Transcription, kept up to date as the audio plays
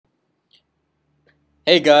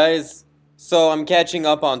Hey guys, so I'm catching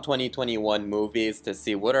up on 2021 movies to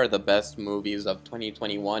see what are the best movies of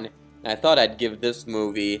 2021, and I thought I'd give this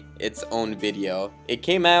movie its own video. It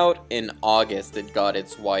came out in August, it got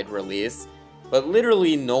its wide release, but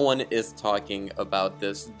literally no one is talking about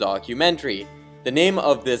this documentary. The name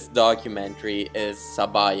of this documentary is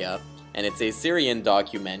Sabaya, and it's a Syrian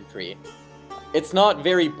documentary. It's not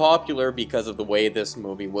very popular because of the way this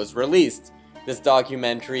movie was released. This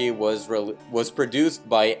documentary was produced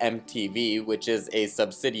by MTV, which is a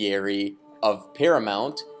subsidiary of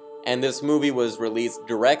Paramount, and this movie was released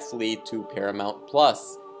directly to Paramount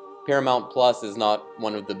Plus. Paramount Plus is not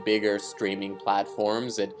one of the bigger streaming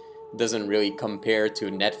platforms. It doesn't really compare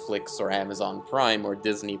to Netflix or Amazon Prime or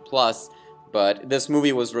Disney Plus, but this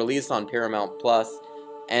movie was released on Paramount Plus,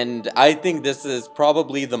 and I think this is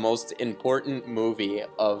probably the most important movie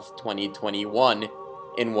of 2021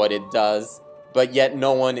 in what it does, but yet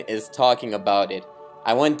no one is talking about it.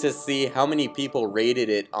 I went to see how many people rated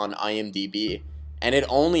it on IMDb, and it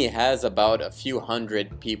only has about a few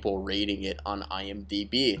hundred people rating it on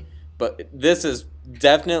IMDb. But this is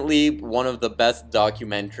definitely one of the best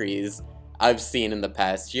documentaries I've seen in the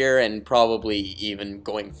past year, and probably even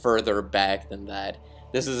going further back than that.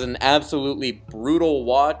 This is an absolutely brutal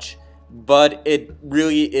watch, but it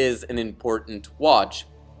really is an important watch.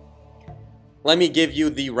 Let me give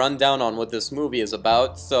you the rundown on what this movie is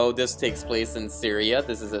about. So this takes place in Syria.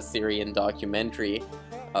 This is a Syrian documentary.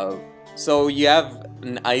 So you have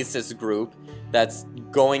an ISIS group that's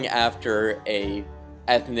going after a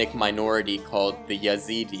ethnic minority called the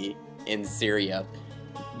Yazidi in Syria.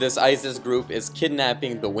 This ISIS group is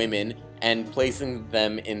kidnapping the women and placing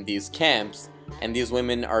them in these camps, and these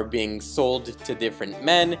women are being sold to different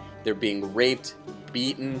men. They're being raped,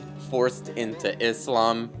 beaten, forced into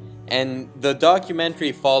Islam. And the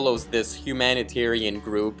documentary follows this humanitarian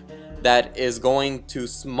group that is going to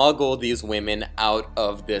smuggle these women out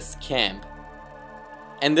of this camp.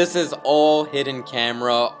 And this is all hidden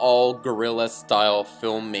camera, all guerrilla style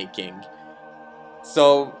filmmaking.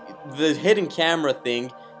 So the hidden camera thing,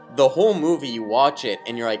 the whole movie you watch it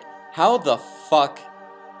and you're like, how the fuck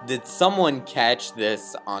did someone catch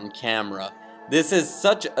this on camera? This is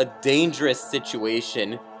such a dangerous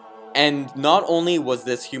situation. And not only was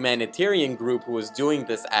this humanitarian group who was doing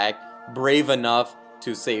this act brave enough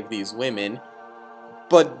to save these women,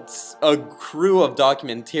 but a crew of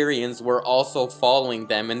documentarians were also following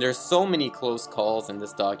them, and there's so many close calls in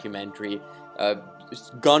this documentary.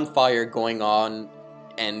 Gunfire going on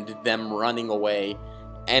and them running away,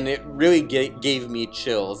 and it really gave me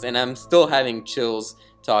chills, and I'm still having chills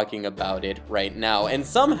talking about it right now. And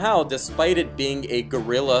somehow, despite it being a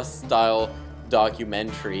guerrilla style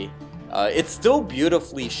documentary, it's still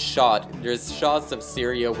beautifully shot. There's shots of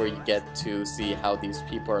Syria where you get to see how these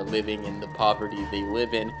people are living in the poverty they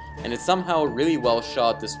live in, and it's somehow really well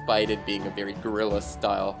shot despite it being a very guerrilla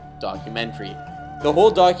style documentary. The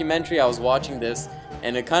whole documentary, I was watching this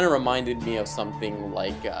and it kind of reminded me of something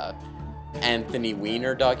like Anthony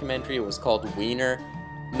Weiner documentary. It was called Weiner,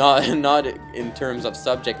 not in terms of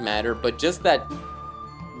subject matter, but just that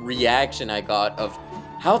reaction I got of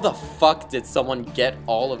how the fuck did someone get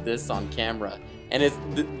all of this on camera? And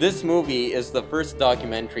this movie is the first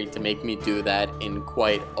documentary to make me do that in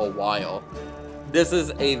quite a while. This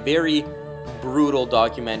is a very brutal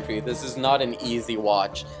documentary. This is not an easy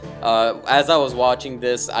watch. As I was watching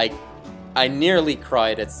this, I nearly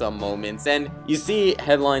cried at some moments. And you see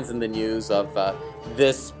headlines in the news of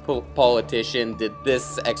this politician did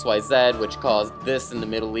this XYZ, which caused this in the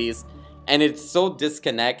Middle East. And it's so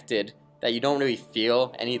disconnected that you don't really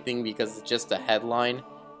feel anything because it's just a headline.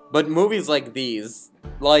 But movies like these,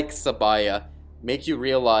 like Sabaya, make you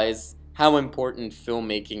realize how important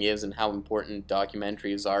filmmaking is and how important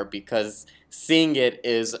documentaries are, because seeing it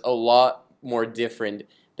is a lot more different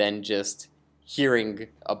than just hearing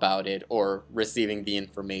about it or receiving the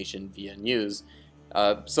information via news.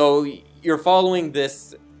 So you're following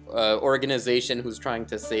this organization who's trying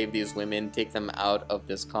to save these women, take them out of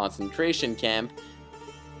this concentration camp.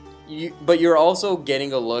 But you're also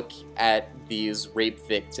getting a look at these rape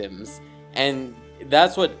victims, and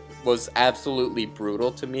that's what was absolutely brutal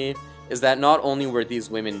to me, is that not only were these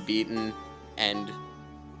women beaten and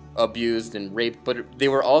abused and raped, but they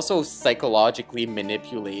were also psychologically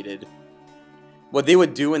manipulated. What they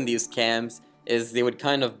would do in these camps is they would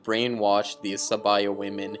kind of brainwash these Sabaya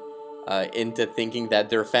women into thinking that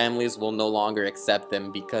their families will no longer accept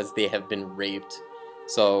them because they have been raped.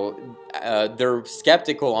 So they're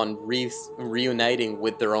skeptical on reuniting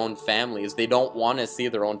with their own families. They don't want to see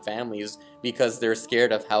their own families because they're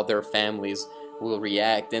scared of how their families will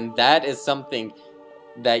react. And that is something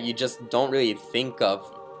that you just don't really think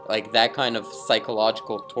of, like that kind of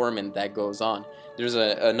psychological torment that goes on. There's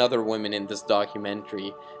another woman in this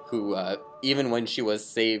documentary who, even when she was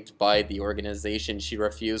saved by the organization, she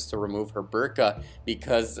refused to remove her burqa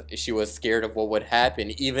because she was scared of what would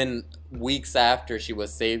happen. Even weeks after she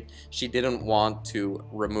was saved, she didn't want to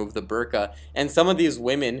remove the burqa. And some of these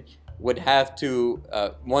women would have to,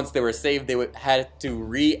 once they were saved, they would had to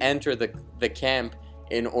re-enter the camp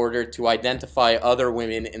in order to identify other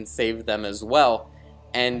women and save them as well.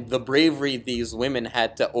 And the bravery these women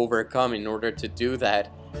had to overcome in order to do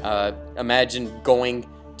that. Imagine going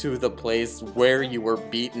to the place where you were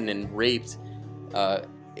beaten and raped.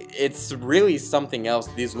 It's really something else.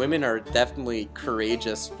 These women are definitely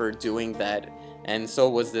courageous for doing that, and so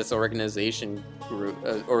was this organization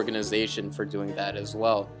for doing that as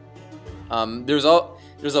well. There's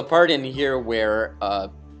a part in here where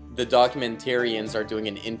the documentarians are doing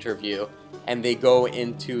an interview, and they go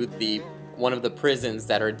into one of the prisons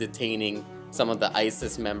that are detaining some of the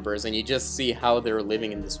ISIS members, and you just see how they're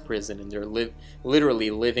living in this prison, and they're literally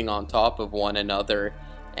living on top of one another.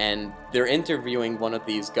 And they're interviewing one of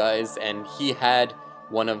these guys, and he had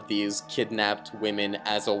one of these kidnapped women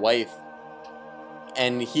as a wife,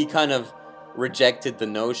 and he kind of rejected the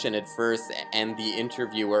notion at first, and the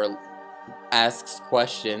interviewer asks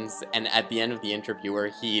questions, and at the end of the interview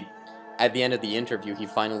he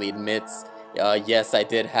finally admits, yes, I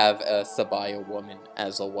did have a Sabaya woman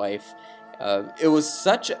as a wife. It was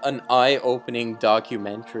such an eye-opening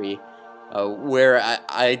documentary, where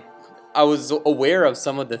I was aware of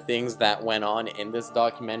some of the things that went on in this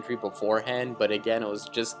documentary beforehand, but again, it was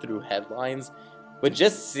just through headlines. But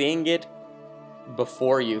just seeing it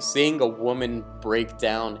before you, seeing a woman break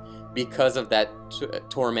down because of that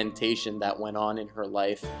tormentation that went on in her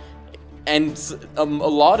life. And a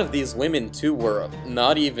lot of these women too were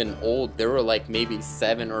not even old. They were like maybe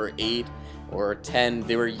 7 or 8 or 10.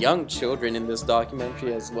 They were young children in this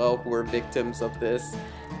documentary as well who were victims of this.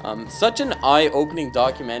 Such an eye-opening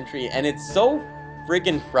documentary, and it's so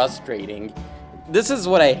friggin' frustrating. This is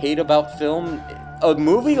what I hate about film. A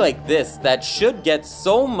movie like this that should get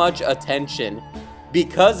so much attention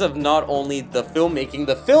because of not only the filmmaking.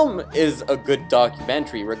 The film is a good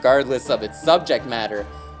documentary regardless of its subject matter,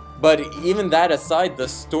 but even that aside, the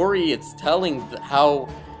story it's telling, how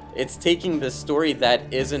it's taking the story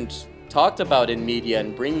that isn't talked about in media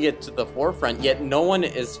and bringing it to the forefront, yet no one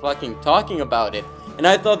is fucking talking about it. And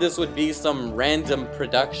I thought this would be some random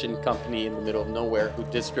production company in the middle of nowhere who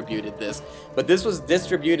distributed this, but this was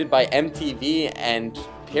distributed by MTV and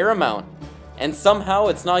Paramount, and somehow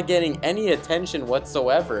it's not getting any attention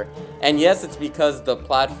whatsoever. And yes, it's because the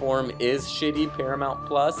platform is shitty, Paramount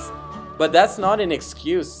Plus, but that's not an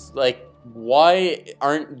excuse. Like, why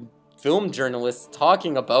aren't film journalists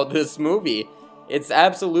talking about this movie? It's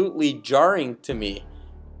absolutely jarring to me.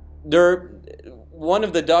 One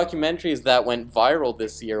of the documentaries that went viral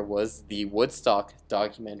this year was the Woodstock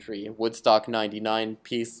documentary, Woodstock 99,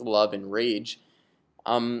 Peace, Love, and Rage.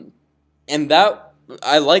 And that,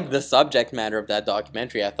 I like the subject matter of that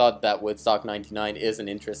documentary. I thought that Woodstock 99 is an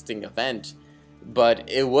interesting event, but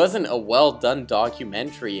it wasn't a well-done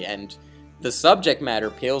documentary, and the subject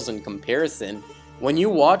matter pales in comparison. When you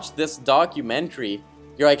watch this documentary,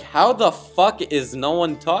 you're like, how the fuck is no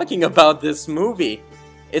one talking about this movie?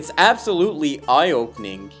 It's absolutely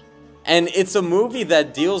eye-opening, and it's a movie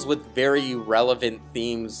that deals with very relevant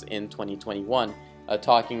themes in 2021,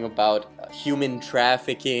 talking about human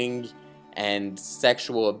trafficking and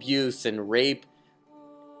sexual abuse and rape,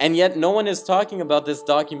 and yet no one is talking about this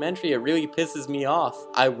documentary. It really pisses me off.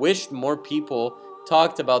 I wish more people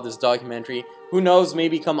talked about this documentary. Who knows,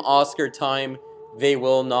 maybe come Oscar time, they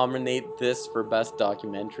will nominate this for Best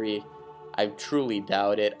Documentary. I truly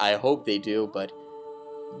doubt it. I hope they do, but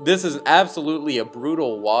this is absolutely a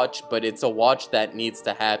brutal watch, but it's a watch that needs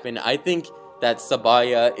to happen. I think that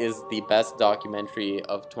Sabaya is the best documentary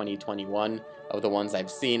of 2021 of the ones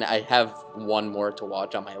I've seen. I have one more to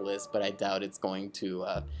watch on my list, but I doubt it's going to,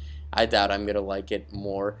 I doubt I'm gonna like it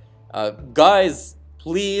more. Guys,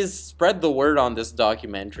 please spread the word on this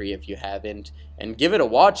documentary if you haven't, and give it a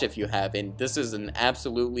watch if you haven't. This is an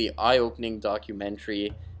absolutely eye-opening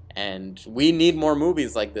documentary, and we need more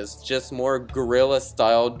movies like this, just more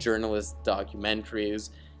guerrilla-style journalist documentaries.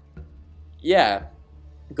 Yeah,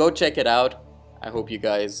 go check it out. I hope you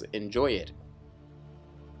guys enjoy it.